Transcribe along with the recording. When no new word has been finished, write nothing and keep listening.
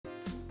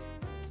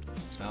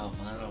Oh,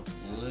 mono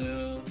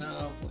blue.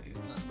 No,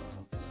 please, not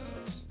mono blue.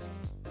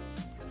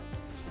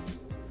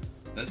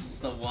 This is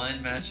the one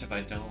matchup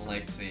I don't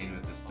like seeing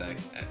with this deck.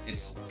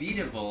 It's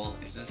beatable,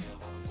 it's just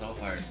so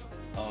hard.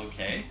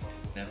 Okay,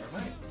 never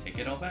mind. Take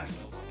it all back.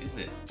 Is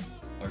it?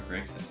 Or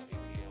Grixis.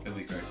 Could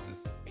be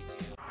Grixis.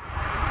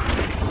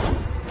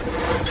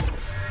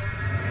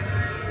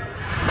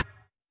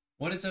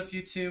 What is up,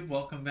 YouTube?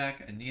 Welcome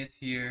back. Aeneas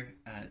here.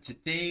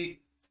 Today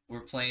we're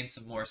playing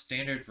some more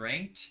standard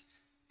ranked,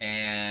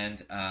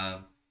 and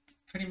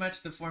pretty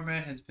much the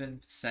format has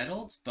been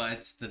settled,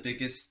 but the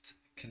biggest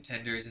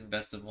contenders in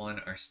best of one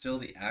are still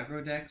the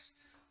aggro decks.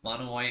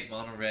 Mono white,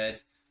 mono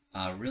red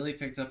really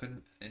picked up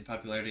in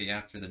popularity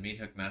after the Meat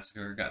Hook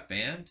Massacre got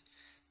banned,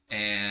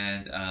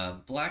 and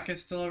black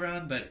is still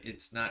around, but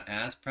it's not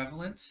as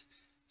prevalent.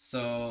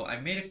 So I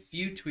made a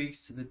few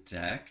tweaks to the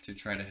deck to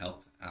try to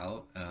help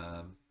out.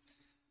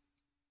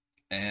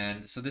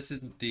 And so this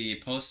is the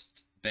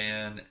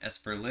post-ban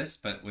Esper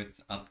list, but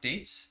with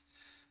updates.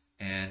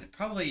 And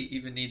probably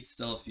even needs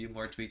still a few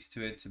more tweaks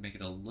to it to make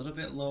it a little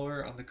bit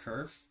lower on the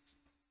curve.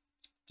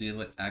 Deal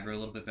with aggro a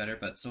little bit better.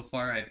 But so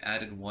far I've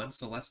added one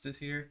Celestis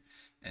here,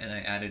 and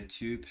I added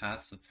 2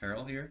 Paths of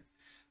Peril here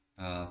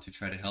to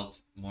try to help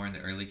more in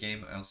the early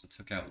game. I also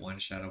took out 1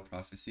 Shadow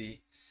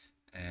Prophecy,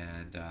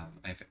 and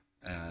I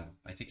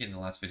think in the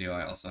last video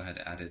I also had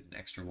added an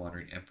extra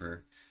Wandering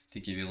Emperor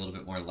to give you a little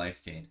bit more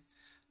life gain.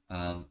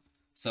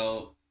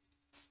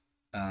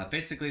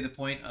 Basically the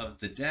point of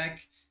the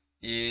deck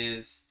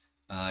is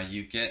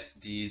you get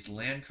these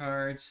land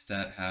cards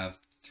that have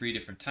 3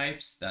 different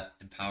types that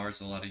empowers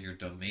a lot of your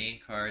domain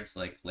cards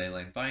like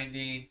Leyline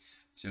Binding,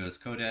 Jodo's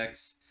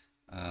Codex,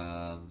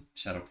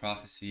 Shadow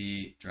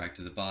Prophecy, Drag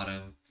to the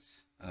Bottom.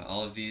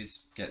 All of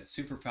these get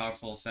super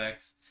powerful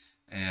effects,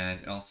 and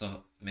it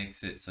also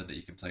makes it so that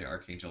you can play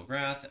Archangel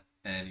Wrath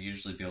and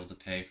usually be able to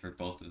pay for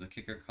both of the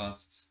kicker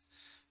costs,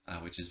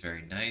 which is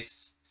very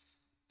nice.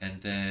 And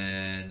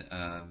then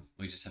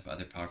we just have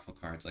other powerful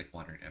cards like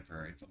Wandering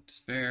Emperor, Invoke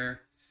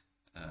Despair,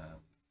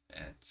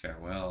 and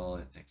Farewell,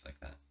 and things like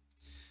that.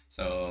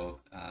 So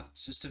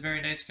it's just a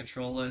very nice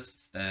control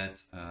list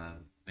that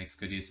makes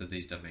good use of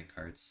these domain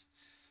cards.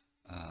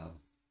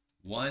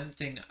 One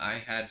thing I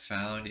had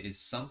found is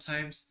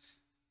sometimes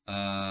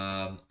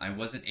I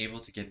wasn't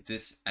able to get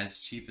this as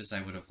cheap as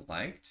I would have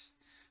liked.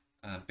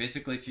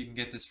 Basically, if you can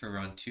get this for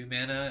around 2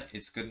 mana,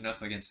 it's good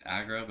enough against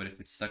aggro, but if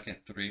it's stuck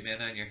at 3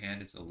 mana in your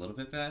hand, it's a little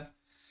bit bad.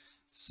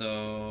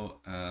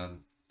 So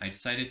I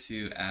decided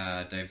to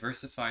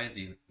diversify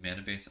the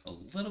mana base a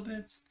little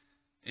bit.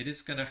 It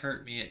is going to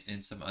hurt me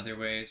in some other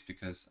ways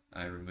because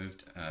I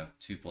removed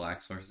 2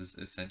 black sources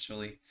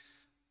essentially,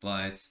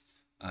 but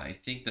I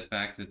think the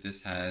fact that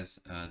this has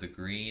the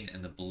green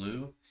and the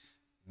blue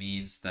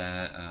means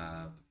that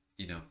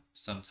you know,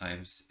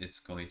 sometimes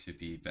it's going to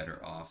be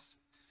better off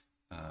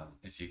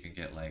if you can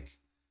get like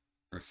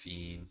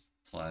Rafine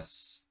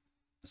plus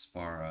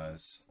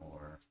Asparas,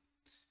 or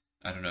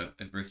I don't know,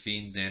 if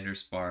Rafine, Xander,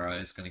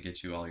 Spara is going to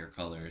get you all your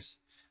colors,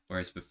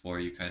 whereas before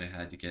you kind of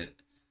had to get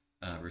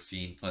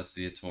Rafine plus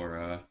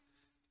Zeatora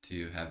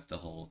to have the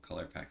whole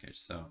color package.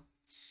 So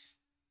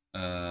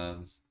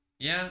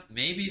yeah,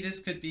 maybe this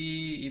could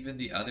be even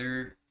the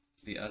other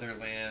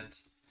land,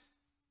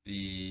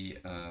 the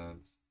I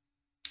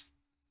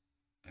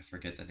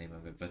forget the name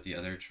of it, but the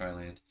other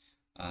tri-land.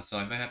 So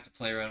I might have to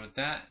play around with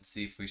that and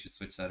see if we should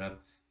switch that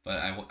up. But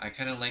I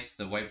kind of liked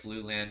the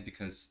white-blue land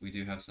because we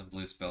do have some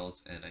blue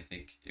spells, and I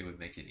think it would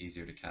make it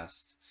easier to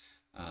cast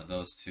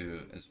those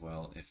 2 as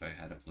well if I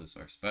had a blue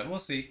source. But we'll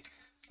see.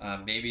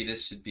 Maybe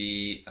this should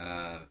be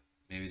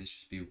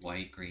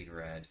white, green,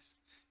 red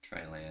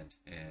tri-land,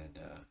 and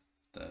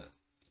the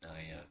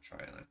Naya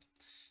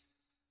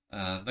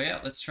tri-land. But yeah,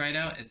 let's try it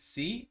out and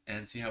see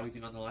how we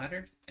do on the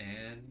ladder,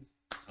 and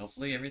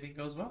hopefully everything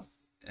goes well.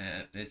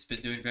 It's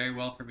been doing very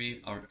well for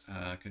me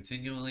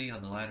continually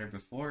on the ladder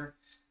before,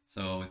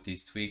 so with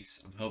these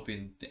tweaks I'm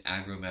hoping the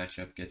aggro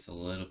matchup gets a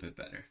little bit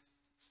better.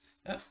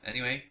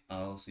 Anyway,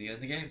 I'll see you in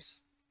the games.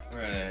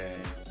 Right,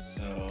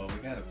 so we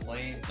got a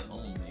plains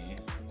only.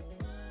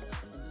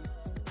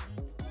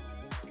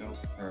 Go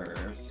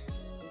first.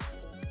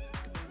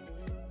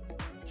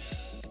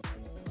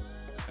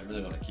 I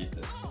really want to keep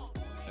this.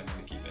 I'm going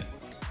to keep it.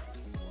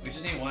 We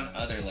just need one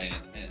other lane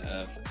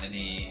of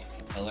any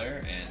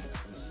color, and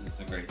this is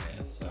a great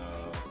hand, so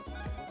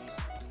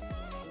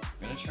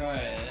I'm gonna try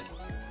it.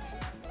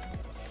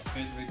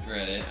 Could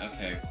regret it.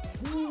 Okay.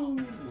 Woo!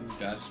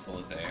 Dodged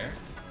bullet there.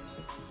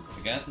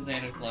 We got the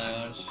Xander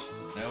Lounge.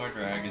 Now our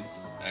drag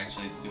is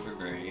actually super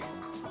great.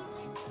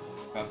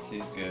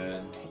 Prophecy's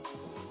good.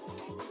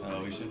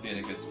 Oh, we should be in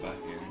a good spot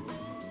here.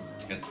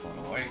 Against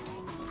mono white.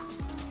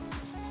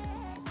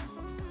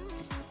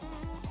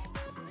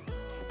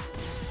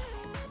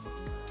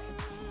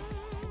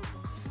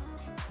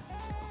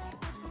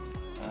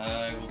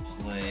 I will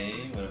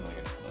play. What am I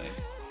gonna play?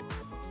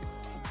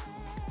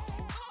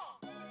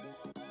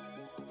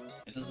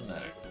 It doesn't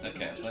matter.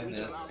 Okay, I'll play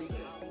this,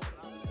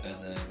 and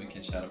then we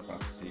can Shadow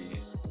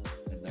Prophecy,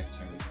 and next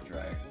turn we can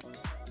drag.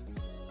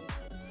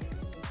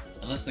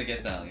 Unless they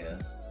get Dahlia.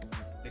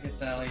 get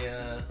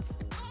Thalia.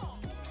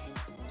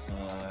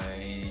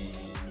 I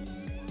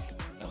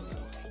don't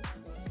know.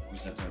 We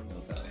just have to open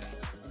with Thalia.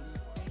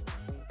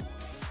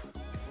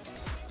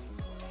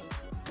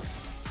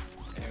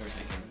 Okay, we're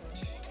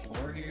taking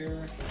 4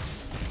 here.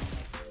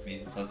 I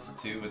mean, plus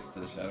 2 with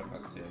the Shadow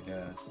Proxy, I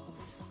guess.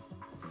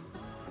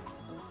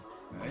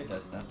 Alright,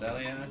 that's not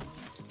Thalia.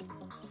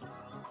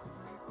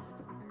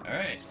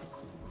 Alright.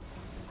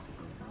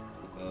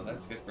 So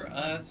that's good for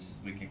us.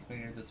 We can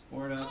clear this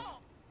board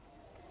up.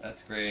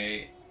 That's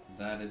great.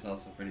 That is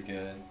also pretty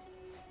good.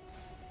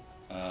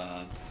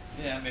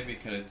 Yeah, maybe we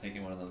could have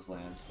taken one of those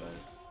lands, but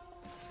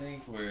I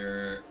think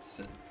we're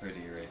sitting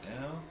pretty right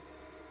now.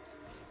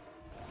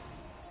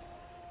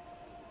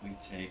 We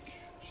take...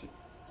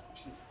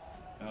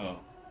 Oh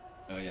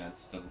yeah,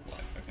 it's double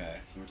black. Okay,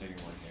 so we're taking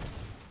 1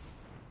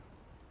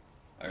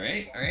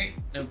 here. Alright,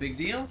 no big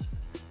deal.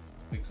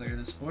 We clear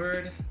this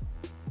board.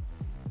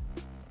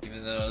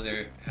 Even though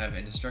they have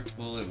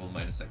indestructible, it will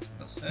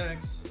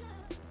 -X/+X.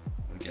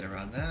 We get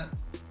around that.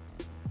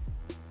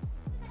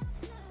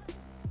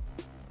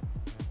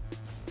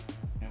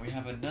 And we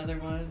have another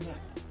one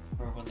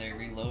for when they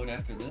reload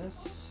after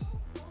this.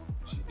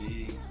 Should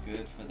be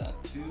good for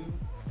that too.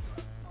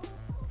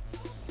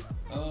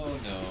 Oh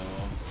no.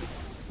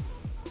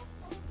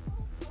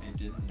 I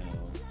didn't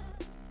know.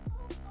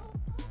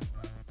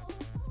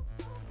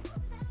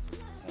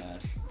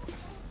 Sad.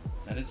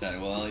 That is sad.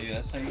 Well, yeah,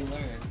 that's how you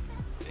learn.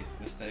 Make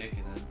a mistake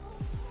and then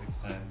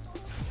next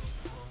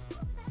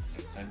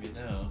time you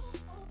know.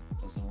 It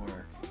doesn't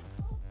work.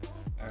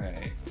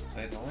 Alright,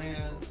 play the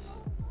lands.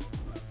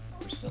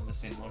 We're still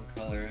missing 1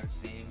 color, it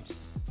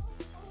seems.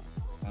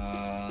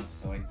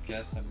 So I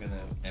guess I'm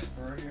gonna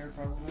Emperor here,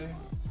 probably.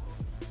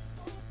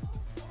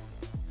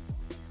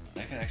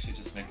 I can actually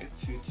just make a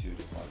 2/2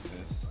 to block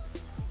this.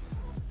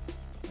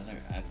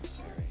 Another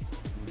adversary.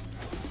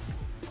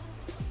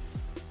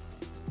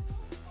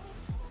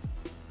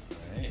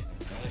 Alright,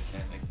 now I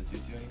can't make the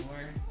 2/2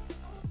 anymore.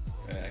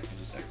 Alright, I can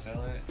just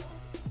exile it.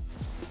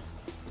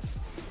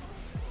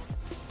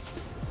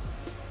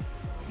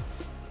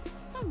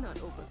 I'm not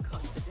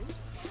overconfident.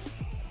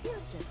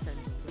 You're just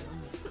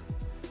underwhelmed.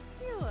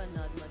 You are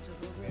not much of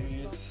a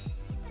roadblock.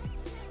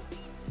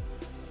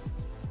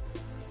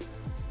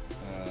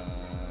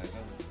 I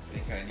don't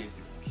think I need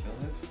to kill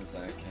this because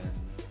I can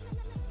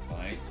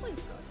find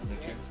another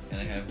turn. And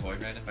I have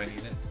Void Rend if I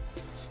need it.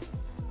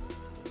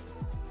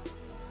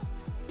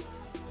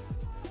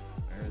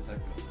 Where is that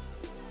going?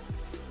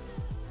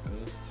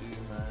 Goes to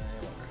my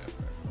Water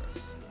Emperor, of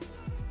course.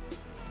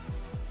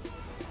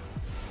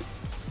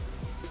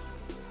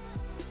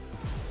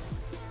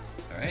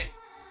 Alright.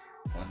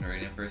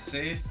 Dominaria Emperor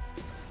safe.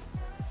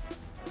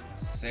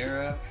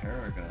 Sarah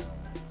Paragon.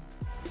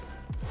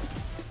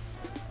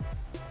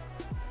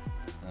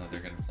 Oh, they're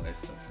gonna play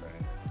stuff,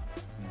 right?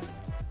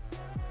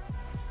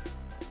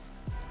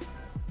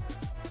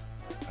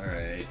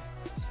 Alright.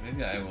 So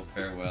maybe I will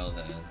fare well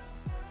then.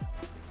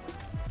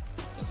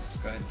 Let's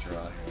just go ahead and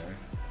draw here.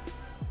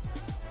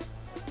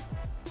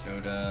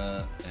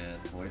 Joda and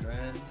Void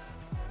Rend.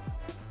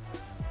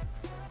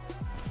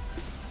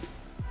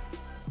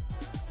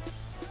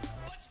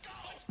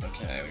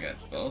 Okay, we got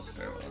both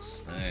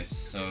farewells. Nice.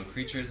 So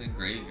creatures in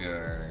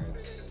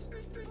graveyards.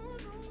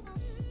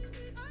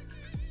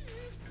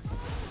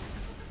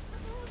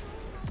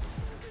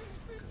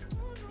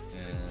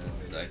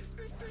 And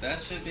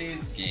that should be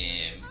the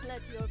game.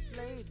 Let your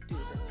blade do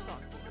the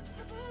talking.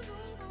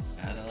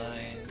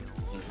 Adeline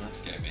does not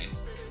scare me.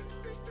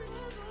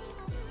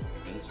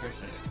 But this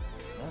person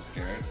is not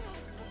scared.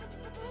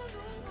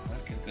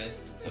 Not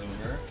convinced it's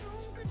over.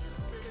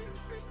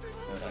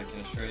 But I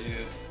can assure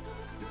you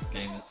this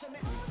game is...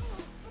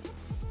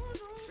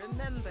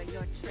 Remember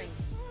your training.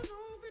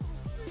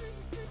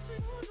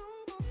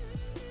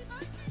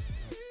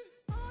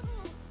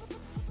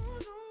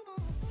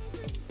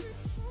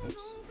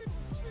 Oops.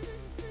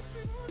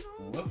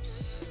 Whoops.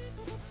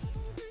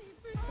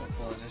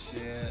 Football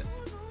initiate.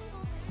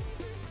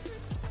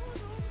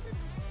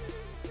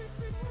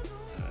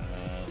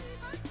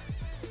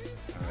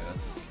 Alright, I'll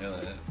just kill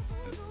it.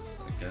 Because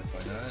I guess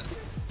why not?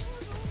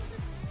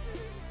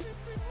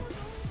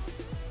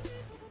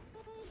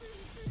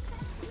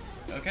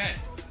 Okay.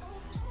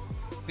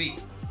 Sweet.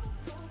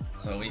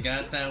 So we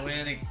got that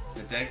win.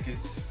 The deck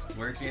is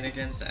working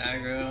against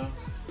aggro.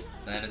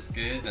 That is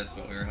good. That's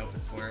what we were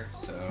hoping for.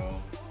 So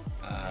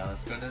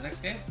let's go to the next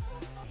game.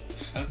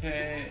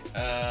 Okay.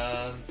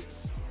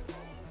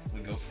 We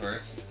go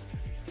first.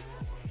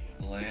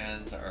 The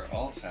lands are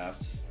all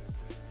tapped.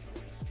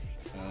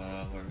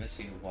 We're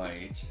missing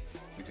white.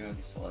 We do have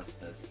the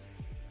Celestis.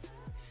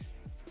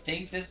 I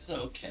think this is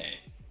okay.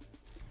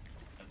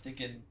 I'm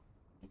thinking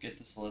we'll get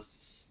the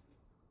Celestis.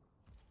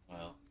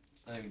 Well,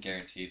 it's not even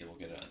guaranteed that we'll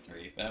get it on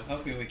 3, but I'm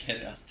hoping we get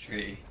it on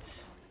 3,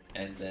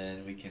 and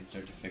then we can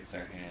start to fix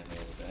our hand a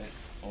little bit.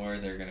 Or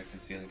they're going to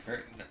Concealing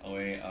Curtain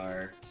away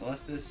our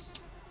Celestis,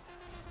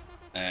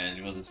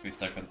 and we'll just be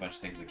stuck with a bunch of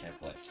things we can't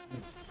play.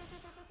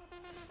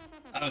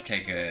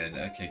 Okay, good.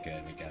 Okay,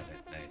 good. We got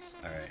it. Nice.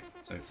 Alright,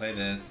 so we play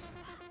this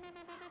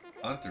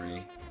on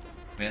 3.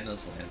 Man,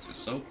 those lands are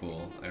so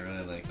cool. I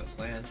really like those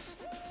lands,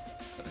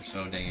 but they're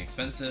so dang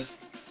expensive.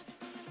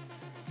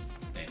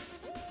 Damn.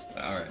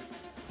 But alright.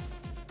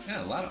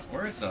 Yeah, a lot of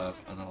ores up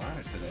on the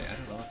ladder today. I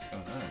don't know what's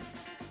going on.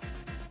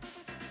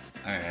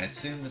 Alright, I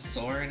assume the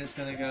Soren is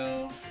gonna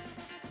go.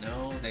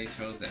 No, they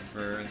chose the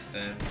Emperor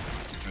instead.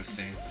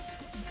 Interesting.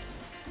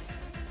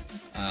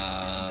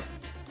 I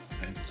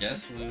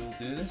guess we'll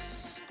do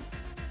this.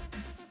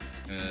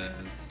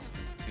 Because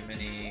there's too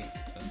many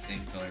of the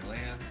same color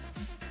land.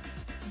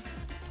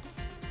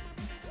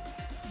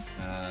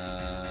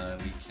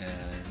 We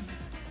can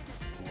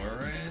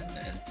Warren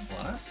and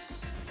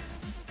plus.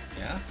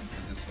 Yeah,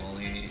 because this will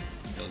only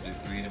he'll do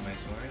 3 to my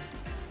Soren.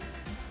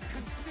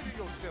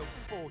 Consider yourself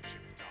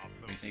fortunate,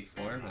 We take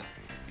 4, but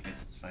I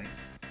guess it's fine.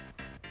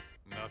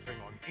 Nothing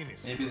on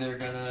Aeneas. Maybe they're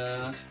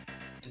gonna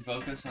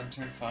invoke us on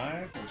turn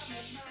 5, which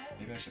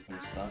maybe I should put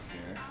a stop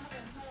here.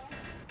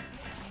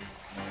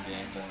 More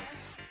game, but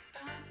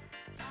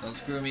don't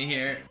screw me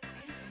here.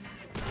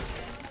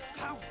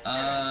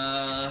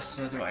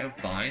 So do I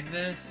bind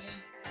this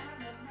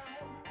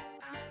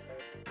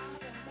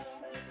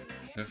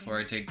before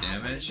I take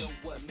damage?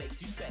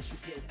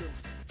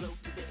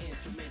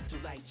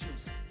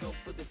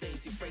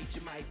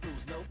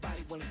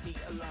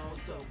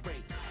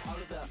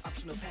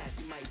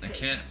 I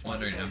can't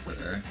Wandering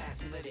Emperor.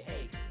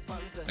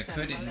 I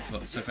could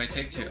invoke, so if I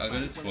take 2, I'll go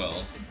to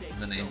 12,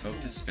 and then I invoke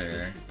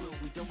Despair,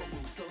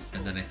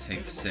 and then I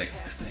take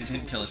 6, because I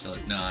didn't kill a shield.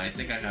 No, I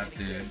think I have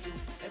to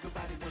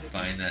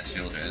bind that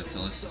shield red,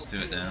 so let's just do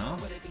it now.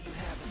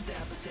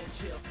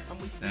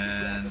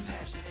 And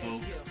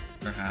hope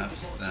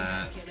perhaps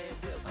that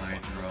I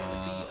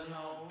draw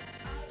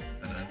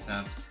an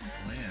untapped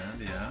land,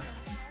 yeah.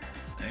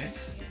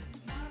 Nice.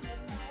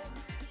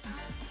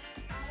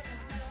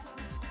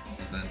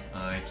 So then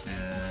I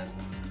can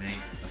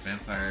make a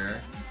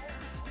vampire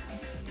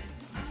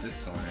with this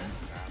sword.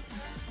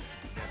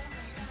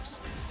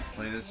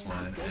 Play this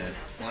one and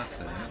plus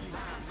it.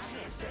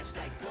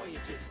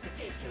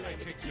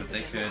 But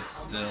they could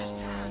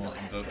still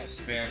invoke to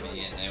spare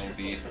me and I will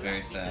be a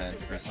very sad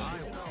person.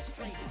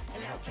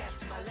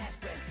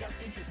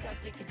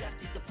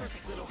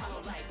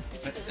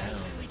 Put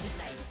down.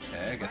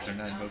 Okay, I guess they're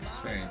not invoked to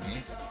sparing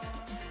me.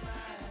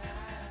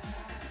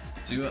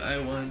 Do I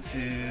want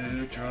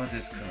to draw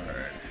this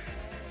card?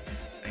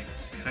 I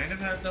kind of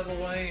have double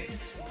white.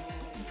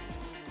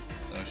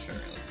 Oh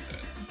sure, let's do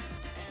it.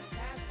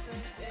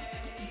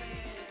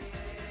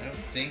 I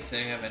don't think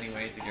they have any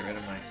way to get rid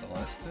of my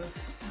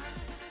Celestis.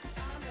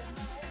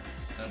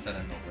 It's not that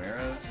I'm aware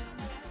of.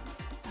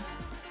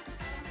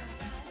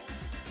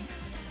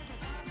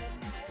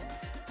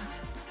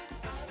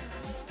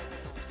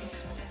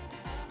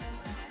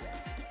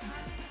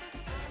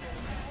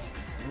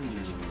 Ooh,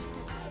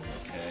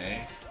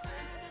 okay.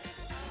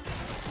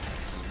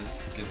 So this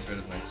gets rid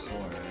of my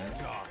sword.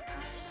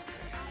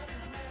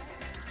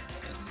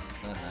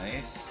 That's not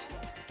nice,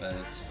 but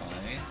it's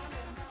fine.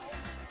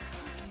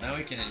 Now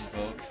we can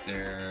invoke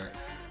their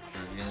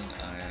Revealing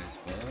Eye, I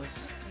suppose.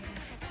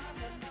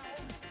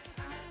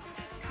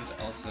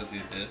 Could also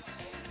do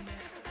this.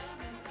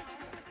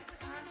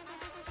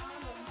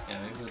 Yeah,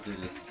 maybe we'll do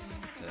this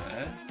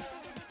instead.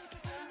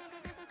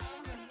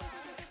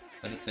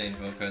 But if they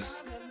invoke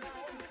us,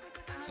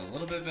 it's a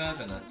little bit bad,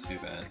 but not too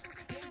bad.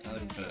 I'll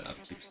even put an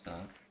upkeep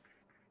stop.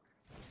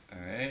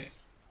 Alright.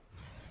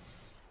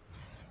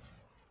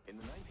 In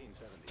the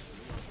 1970s,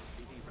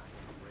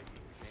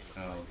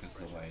 Oh, because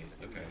the white.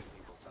 Okay.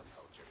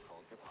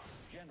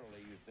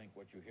 generally you think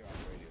what you hear on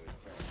radio is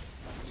fair.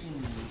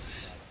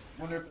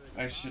 Wonder if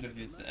I should have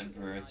used the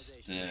Emperor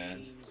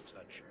instead.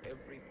 Touch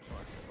every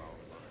part of our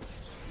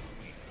lives.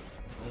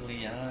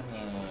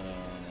 Liliana.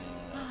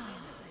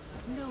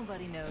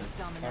 Nobody knows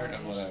Dominaria. Part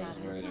of what I was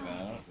worried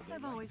about.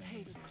 I've always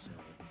hated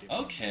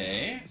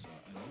Okay.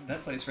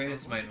 That plays right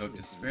into my Invoke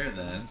Despair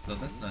then, so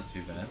that's not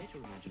too bad.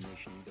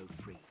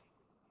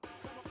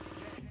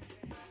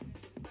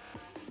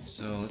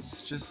 So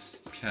let's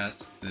just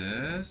cast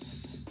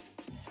this.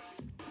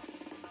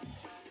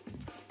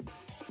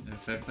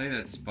 If I play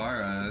that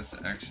Sparas,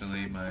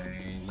 actually my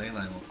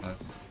Leyline will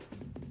cost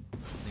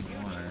only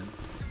 1,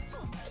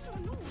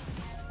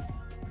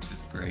 which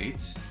is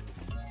great.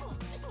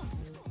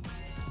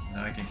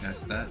 Now I can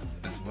cast that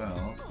as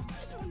well.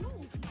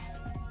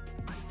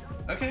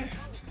 Okay,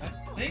 I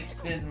think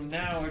then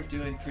now we're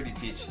doing pretty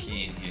peach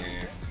keen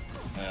here.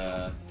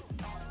 I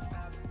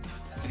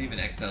could even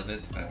exile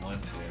this if I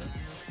want to.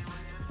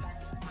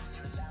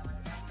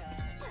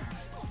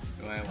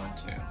 Do I want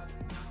to?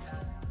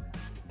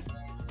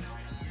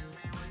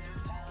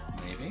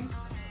 Maybe?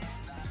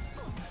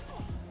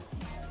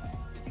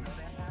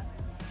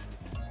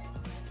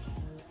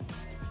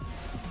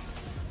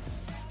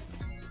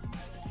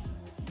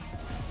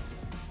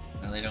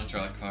 Now they don't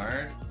draw a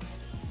card,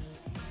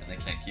 and they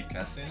can't keep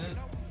casting it.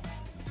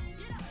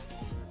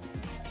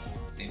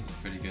 Seems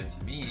pretty good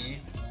to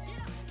me.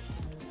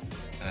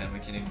 And we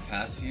can even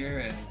pass here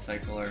and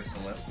cycle our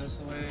Celestis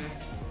away.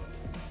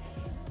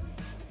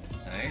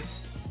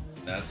 Nice.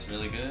 That's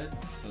really good,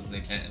 so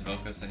they can't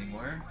invoke us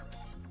anymore.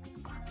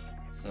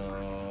 So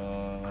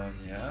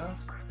yeah,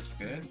 that's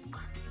good.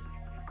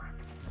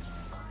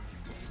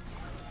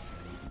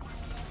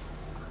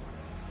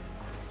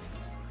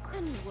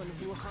 Anyone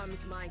who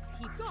harms my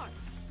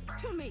guards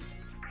to me.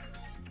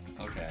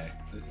 Okay,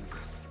 this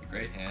is a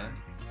great hand.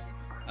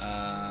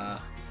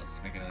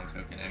 Let's make another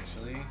token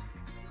actually.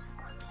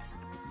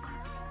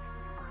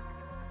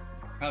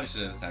 Probably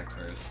should have attacked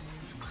first.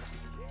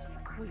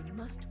 We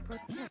must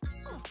protect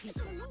the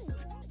people.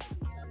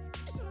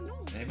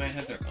 They might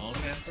have their own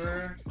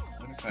emperor. I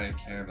wonder if I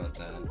care about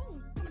that.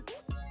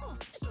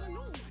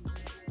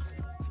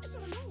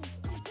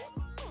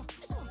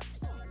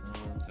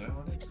 Do I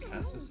want to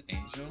cast this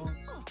angel?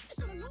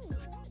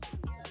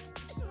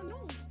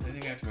 The only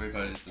thing I have to worry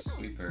about is the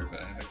sweeper,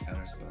 but I have a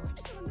counter spell.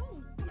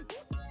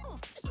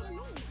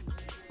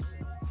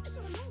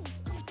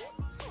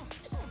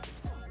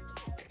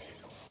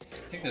 I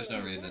think there's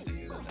no reason to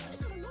use it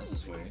now. I'll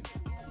just wait.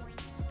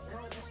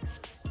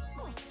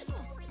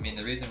 I mean,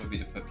 the reason would be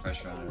to put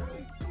pressure on it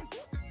early.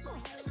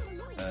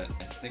 But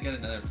if they get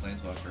another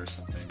planeswalker or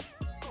something,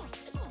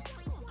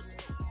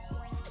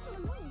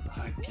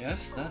 I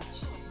guess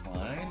that's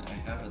fine. I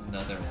have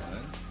another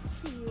one.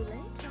 See you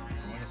later.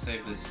 I want to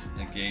save this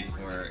negate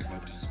for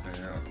Evoke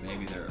Despair, or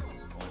maybe they're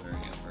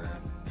Wandering Emperor.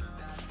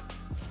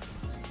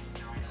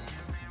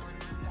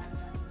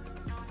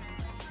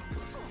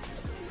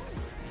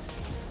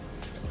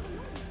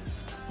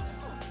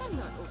 I'm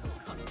not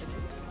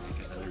overconfident.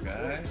 Make another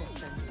guy.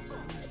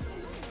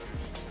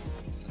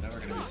 So now we're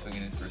going to be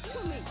swinging in for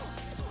 7,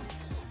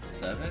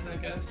 I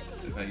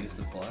guess, if I use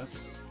the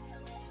plus,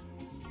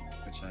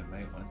 which I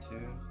might want to.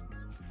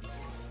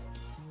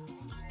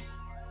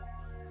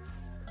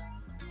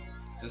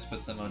 This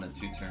puts them on a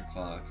 2-turn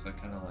clock, so I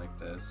kind of like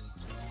this.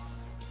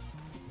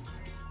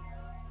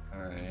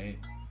 Alright.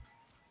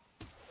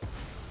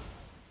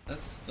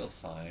 That's still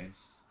fine.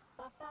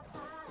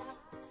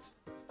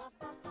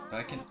 But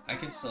I can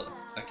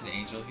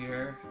angel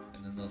here,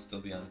 and then they'll still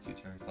be on a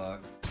 2-turn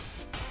clock.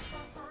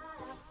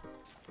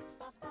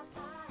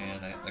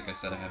 And like I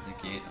said, I have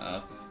negate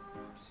up,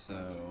 so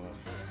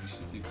we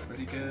should be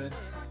pretty good.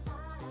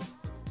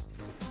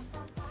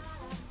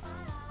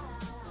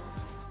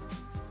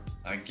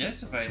 I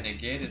guess if I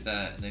negated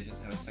that and they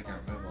didn't have a second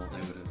removal, they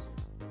would have.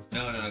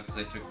 No, because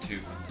they took 2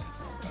 from the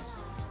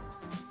crossbow.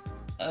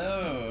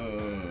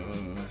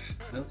 Oh,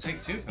 they'll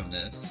take 2 from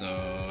this,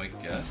 so I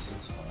guess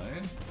it's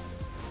fine.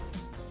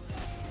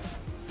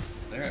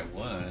 They're at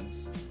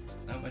 1.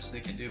 Not much they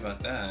can do about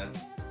that.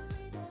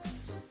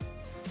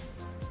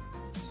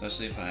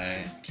 Especially if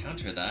I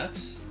counter that.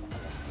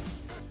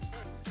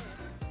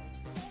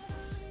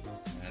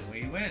 And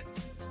we win.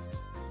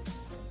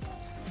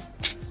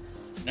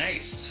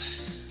 Nice!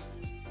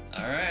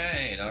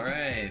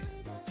 Alright.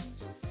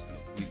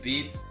 We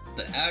beat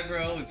the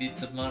aggro, we beat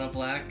the mono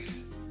black.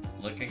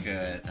 Looking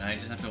good. I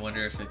just have to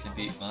wonder if it can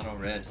beat mono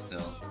red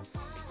still.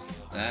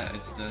 That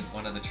is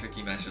one of the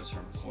tricky matchups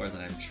from before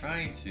that I'm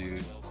trying to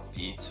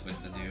beat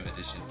with the new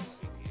additions.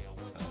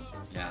 So,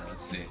 yeah,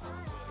 let's see.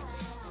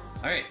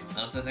 Alright,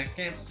 on to the next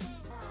game.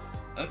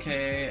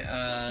 Okay,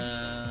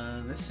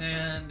 this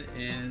hand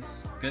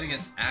is good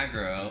against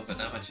aggro, but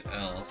not much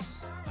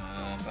else.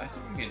 But I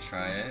think we can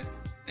try it.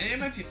 It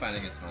might be fine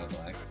against mono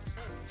black.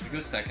 We go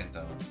second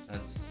though.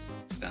 That's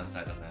the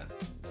downside on that.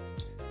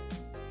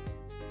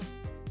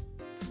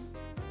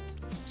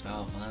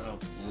 Oh, mono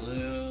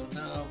blue.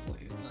 No,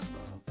 please, not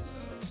mono blue.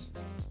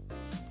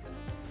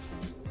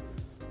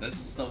 This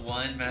is the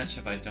one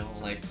matchup I don't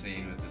like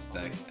seeing with this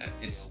deck.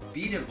 It's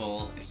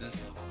beatable, it's just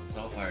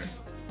so hard.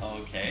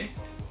 Okay,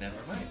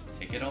 never mind.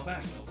 Take it all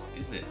back.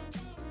 Is it?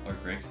 Or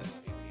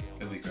Grixis.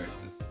 Could be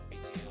Grixis.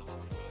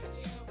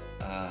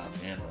 Ah,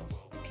 man, though.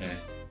 Okay.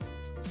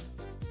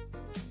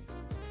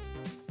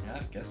 Yeah, I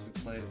guess we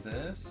play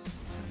this,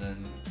 and then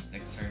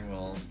next turn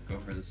we'll go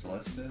for the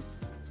Celestis.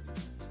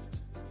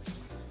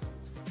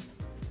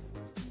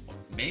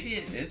 Maybe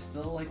it is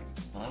still like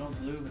mono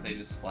blue, but they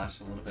just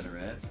splashed a little bit of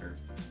red for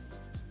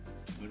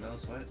who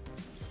knows what.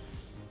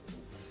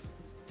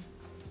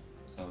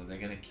 So are they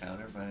gonna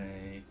counter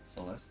my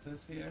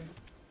Celestis here?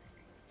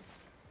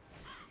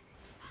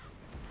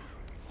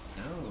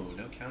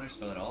 No counter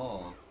spell at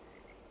all.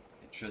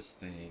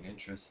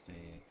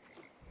 Interesting.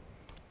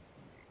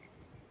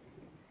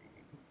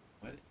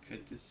 What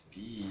could this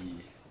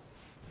be?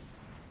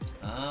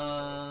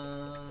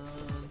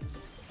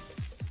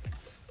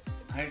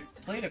 I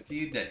played a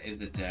few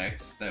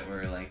decks that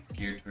were like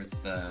geared towards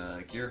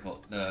the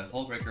the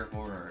Hullbreaker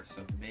Horror,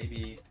 so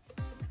maybe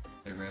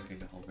they're ramping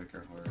the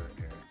Hullbreaker Horror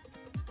here.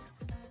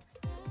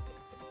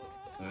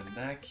 So in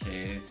that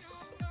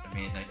case, I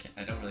mean,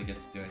 I don't really get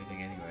to do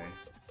anything anyway.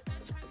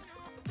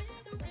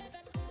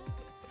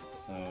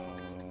 So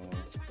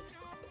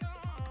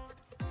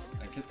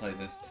I could play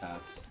this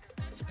tapped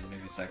and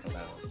maybe cycle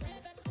that one.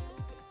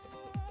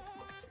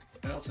 I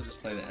could also just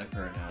play the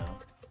Emperor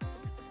now.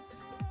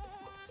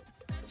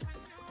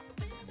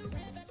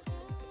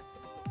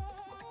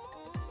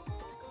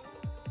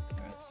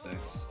 We're at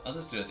 6. I'll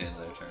just do it at the end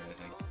of their turn, I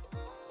think.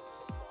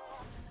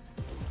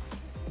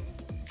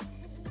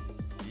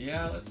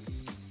 Yeah,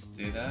 let's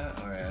do that.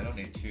 Alright, I don't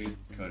need 2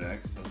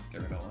 codex, so let's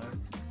get rid of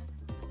 1.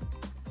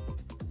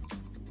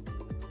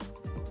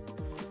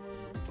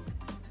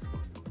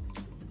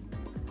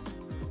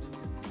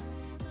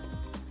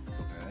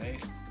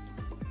 Alright.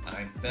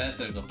 I bet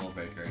there's a hull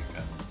breaker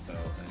incoming, so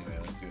anyway,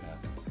 let's see what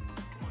happens.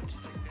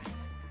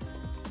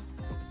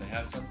 They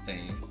have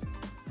something.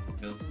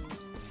 Feels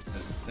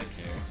there's a stick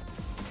here.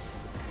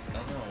 I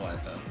don't know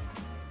what though.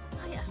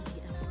 I am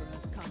the Emperor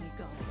of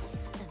Kamigawa,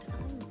 and I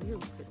will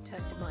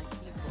protect my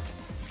people.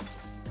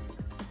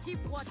 Keep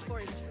watch for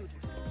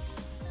intruders.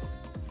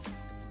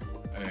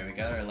 Alright, we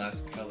got our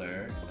last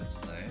color. That's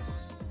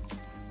nice.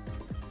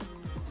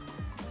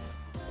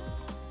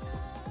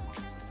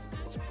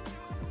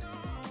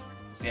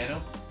 See, I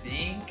don't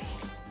think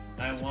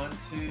I want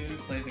to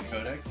play the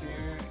codex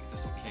here,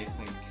 just in case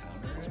they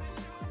counter it.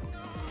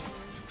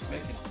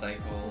 Maybe I can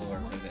cycle or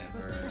play the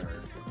Emperor,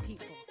 or...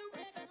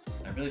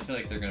 I really feel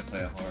like they're gonna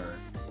play a horror,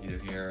 either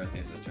here or at the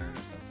end of the turn or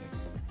something.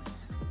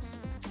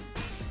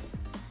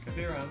 Could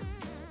be wrong.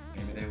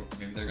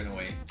 Maybe they're gonna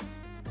wait.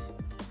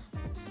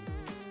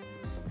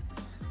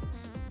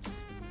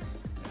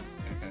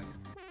 Yeah, okay.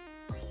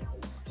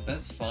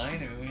 That's fine. I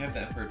mean, we have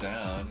the Emperor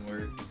down.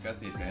 We've got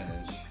the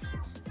advantage.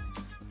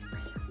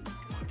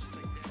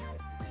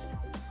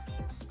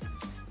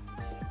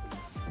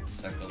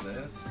 Cycle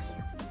this.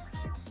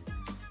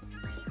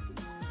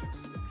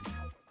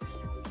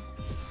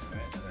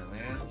 Alright, another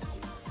lands.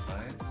 It's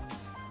fine.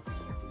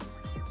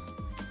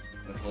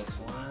 The +1.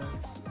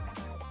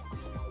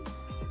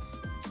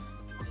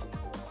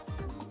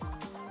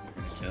 They're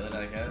gonna kill it,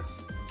 I guess.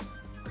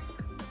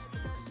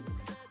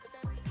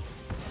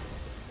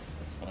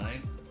 That's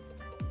fine.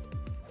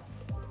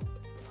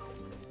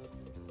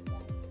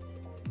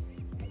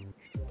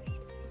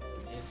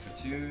 In for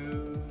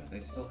 2. They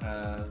still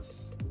have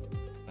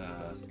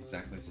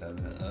exactly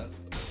 7 up.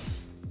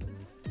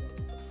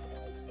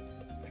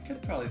 I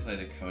could probably play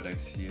the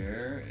codex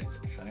here. It's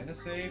kind of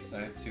safe.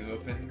 I have 2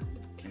 open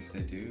in case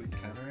they do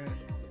counter it.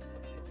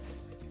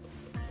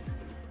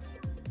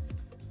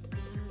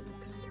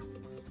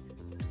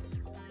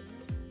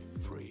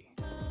 Free.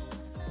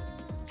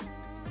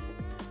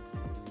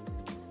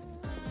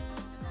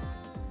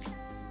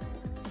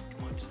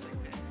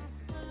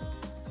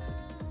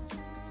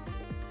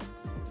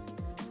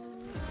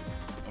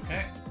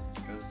 Okay,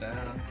 goes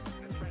down.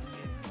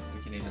 We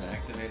can even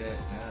activate it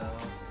now.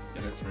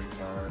 Get a 3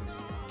 card.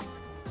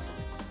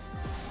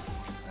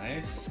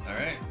 Nice.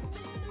 Alright.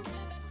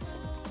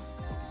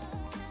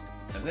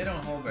 If they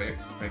don't hold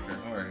breaker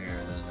horror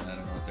here, then I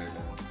don't know what they're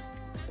doing.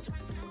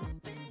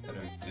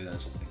 Better do that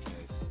just in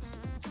case.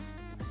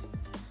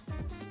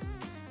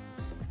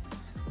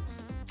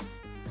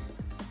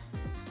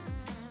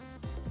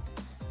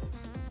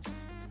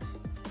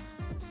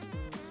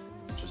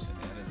 Interesting,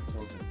 they added the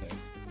tooltip there.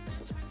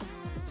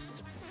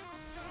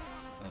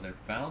 Oh,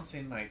 they're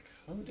bouncing my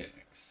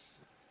codex.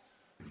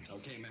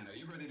 Okay, man, are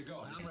you ready to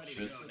go? I'm ready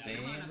Interesting.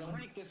 to go. Now,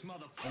 crank this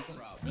motherfucker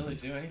Doesn't up. really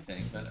do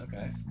anything, but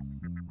okay.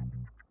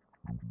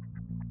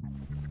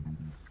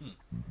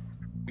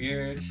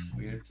 Weird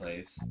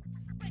place.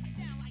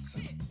 So,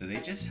 do they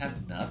just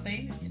have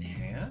nothing in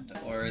hand?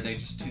 Or are they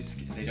just too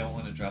scared? They don't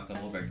want to drop the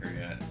hull breaker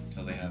yet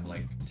until they have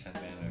like 10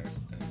 mana or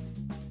something.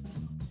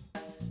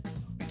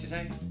 Wait, did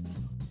I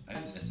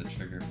didn't miss a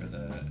trigger for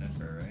the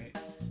Emperor, right?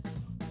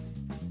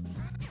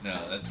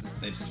 No,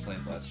 they just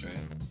flame blast, right?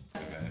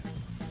 Okay.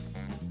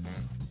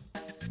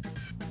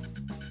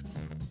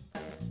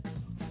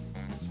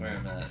 I swear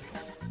I'm not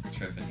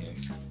tripping here.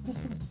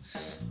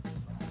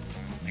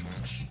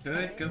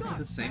 Could go for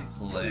the same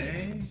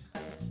play?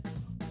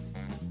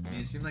 I mean,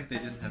 it seemed like they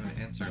didn't have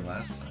an answer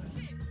last time.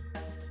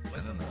 I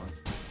don't know.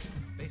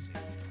 Basic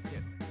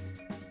hip.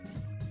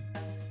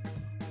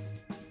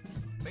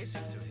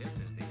 Basic to hip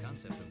is the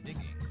concept of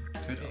digging.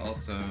 Could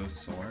also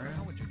soar,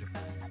 How would you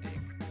define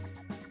dig?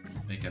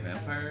 make a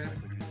vampire.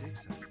 Would you dig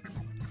something?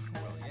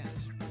 Well, yes.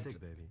 Dig,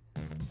 baby.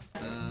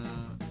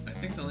 I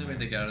think the only way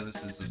they get out of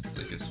this is with,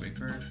 like a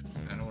sweeper.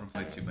 I don't want to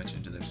play too much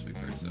into their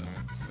sweeper, so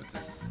let's go with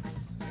this.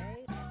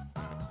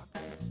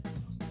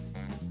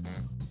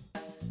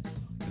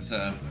 Because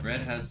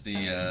red has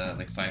the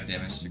like 5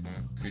 damage to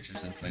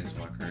creatures and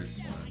planeswalkers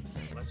one.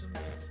 Lesson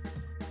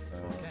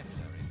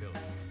vocabulary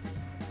building.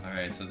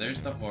 Alright, so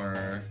there's the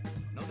horror.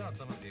 No doubt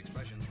some of the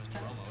expressions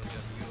Mr. Romo has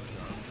just used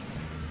are...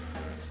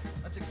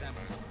 Let's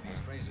examine some of these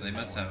phrases. So they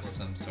must have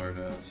some sort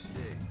of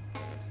Dig.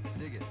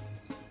 Dig it.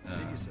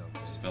 Dig yourself.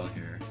 spell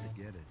here.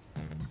 Get it.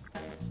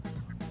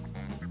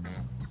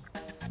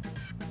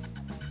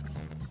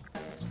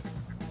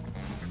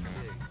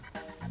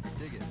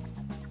 Dig. Dig it.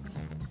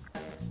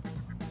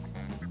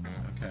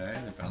 Okay,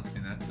 they're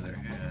bouncing that to their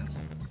hand.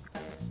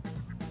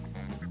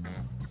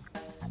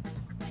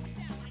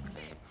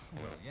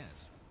 Well, yes.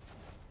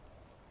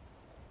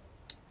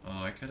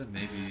 Oh, I could have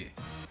maybe...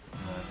 No,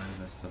 I might have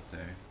messed up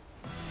there.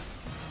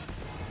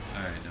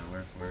 Alright, no,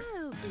 we're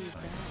I'll it's be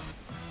fine. back.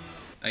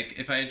 Like,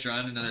 if I had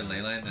drawn another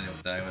leyline, then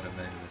I would have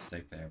made a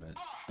mistake there, but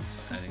it's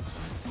fine. I think it's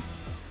fine.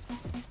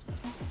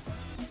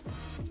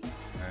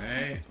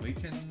 Alright, we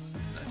can...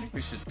 I think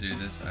we should do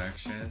this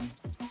action.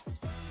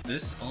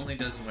 This only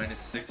does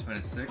 -6,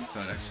 -6,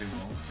 so it actually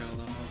won't kill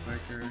the Hull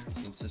Breaker,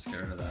 so let's just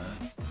get rid of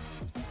that.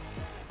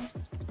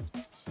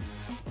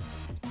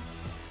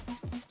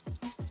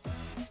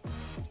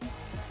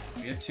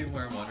 We have 2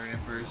 more Wandering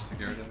Emperors to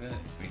get rid of it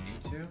if we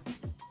need to.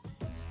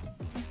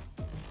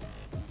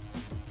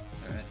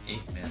 They're at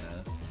 8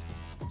 mana.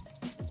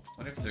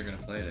 Wonder if they're gonna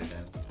play it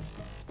again.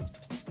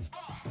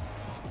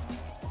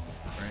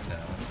 Burn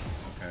down.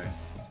 Okay.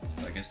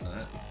 So I guess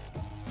not.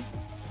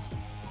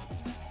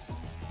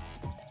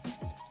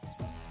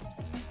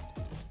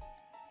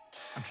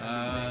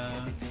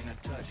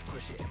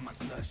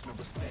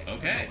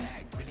 Okay.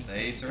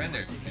 They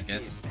surrendered. I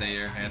guess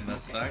their hand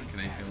must suck.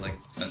 They feel like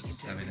us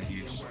having a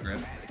huge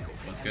grip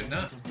was good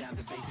enough.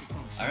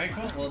 Alright,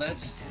 cool. Well,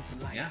 that's,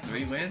 yeah,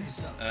 3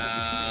 wins.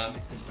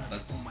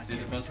 Let's do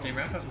the post-game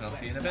wrap-up and I'll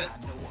see you in a bit.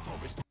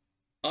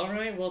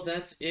 Alright, well,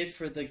 that's it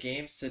for the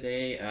games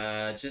today.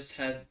 Just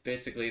had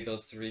basically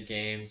those 3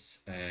 games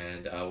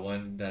and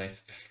one that I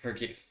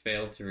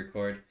failed to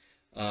record.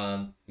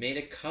 Made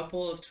a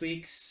couple of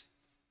tweaks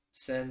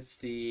since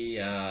the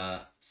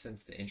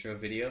intro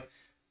video,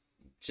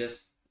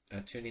 just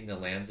tuning the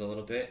lands a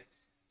little bit.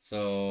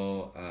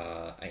 So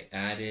I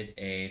added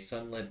a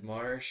Sunlit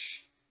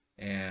Marsh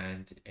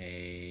and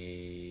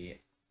a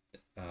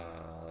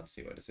let's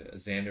see, what is it? A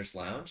Xander's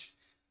Lounge.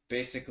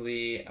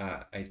 Basically,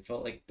 I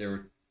felt like there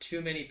were too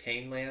many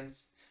pain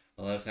lands.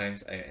 A lot of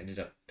times I ended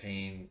up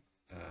paying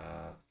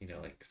you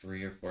know, like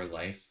 3 or 4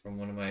 life from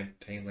one of my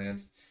pain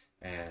lands,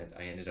 and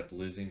I ended up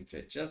losing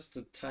just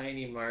a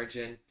tiny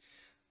margin.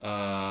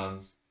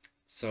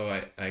 So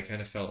I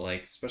kind of felt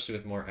like, especially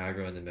with more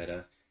aggro in the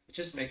meta, it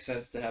just makes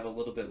sense to have a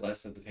little bit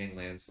less of the pain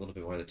lands, a little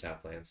bit more of the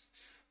tap lands.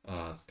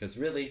 Because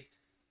really,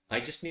 I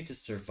just need to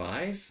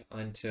survive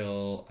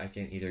until I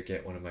can either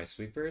get one of my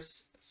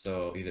sweepers,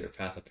 so either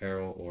Path of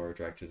Peril or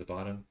Drag to the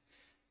Bottom.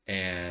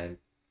 And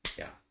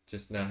yeah,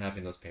 just not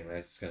having those pain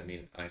lands is going to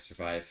mean I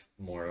survive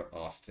more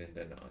often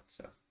than not.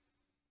 So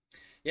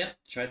yeah,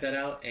 tried that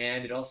out,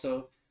 and it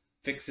also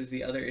fixes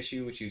the other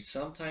issue which you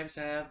sometimes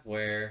have,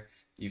 where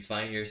you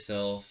find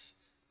yourself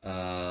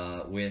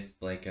with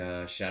like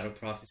a Shadow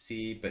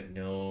Prophecy but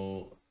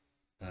no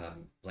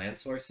land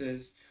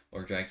sources,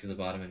 or Drag to the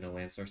Bottom and no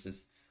land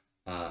sources.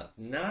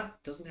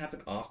 Doesn't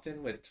happen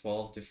often with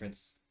 12 different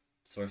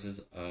sources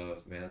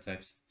of mana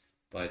types,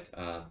 but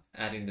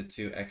adding the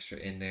 2 extra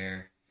in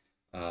there,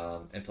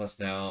 and plus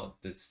now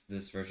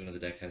this version of the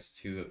deck has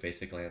 2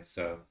 basic lands,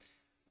 so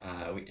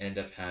we end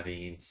up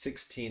having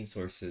 16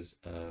 sources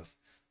of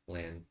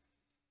land,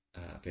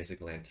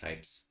 basic land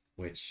types,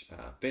 which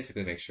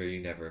basically makes sure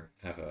you never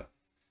have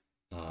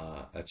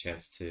a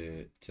chance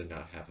to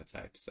not have a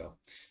type. So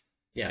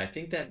yeah, I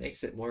think that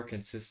makes it more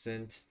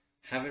consistent.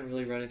 Haven't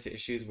really run into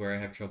issues where I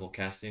have trouble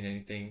casting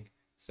anything,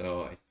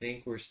 so I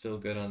think we're still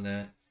good on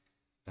that.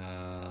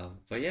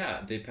 But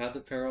yeah, the Path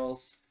of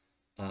Perils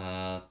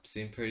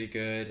seem pretty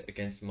good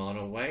against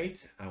mono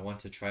white. I want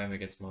to try them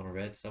against mono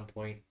red at some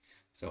point,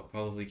 so I'll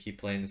probably keep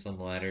playing this on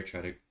the ladder,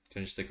 try to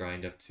finish the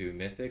grind up to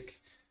Mythic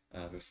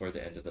before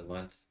the end of the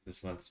month.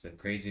 This month's been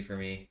crazy for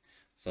me,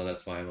 so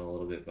that's why I'm a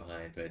little bit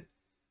behind, but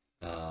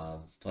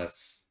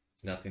plus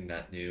nothing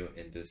that new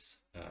in this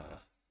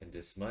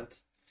month.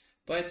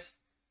 But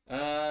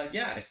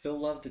yeah, I still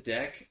love the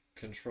deck.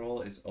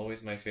 Control is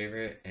always my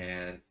favorite,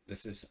 and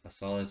this is a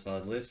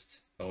solid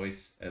list.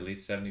 Always at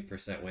least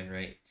 70% win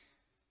rate.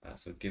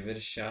 So give it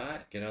a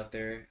shot. Get out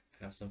there,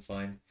 have some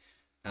fun.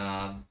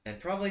 And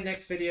probably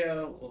next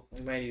video,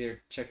 we might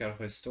either check out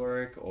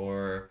Historic,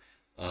 or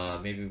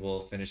maybe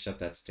we'll finish up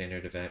that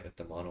standard event with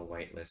the mono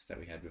white list that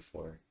we had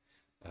before.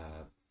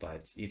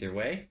 But either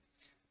way,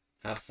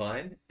 have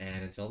fun,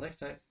 and until next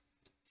time,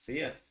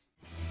 see ya.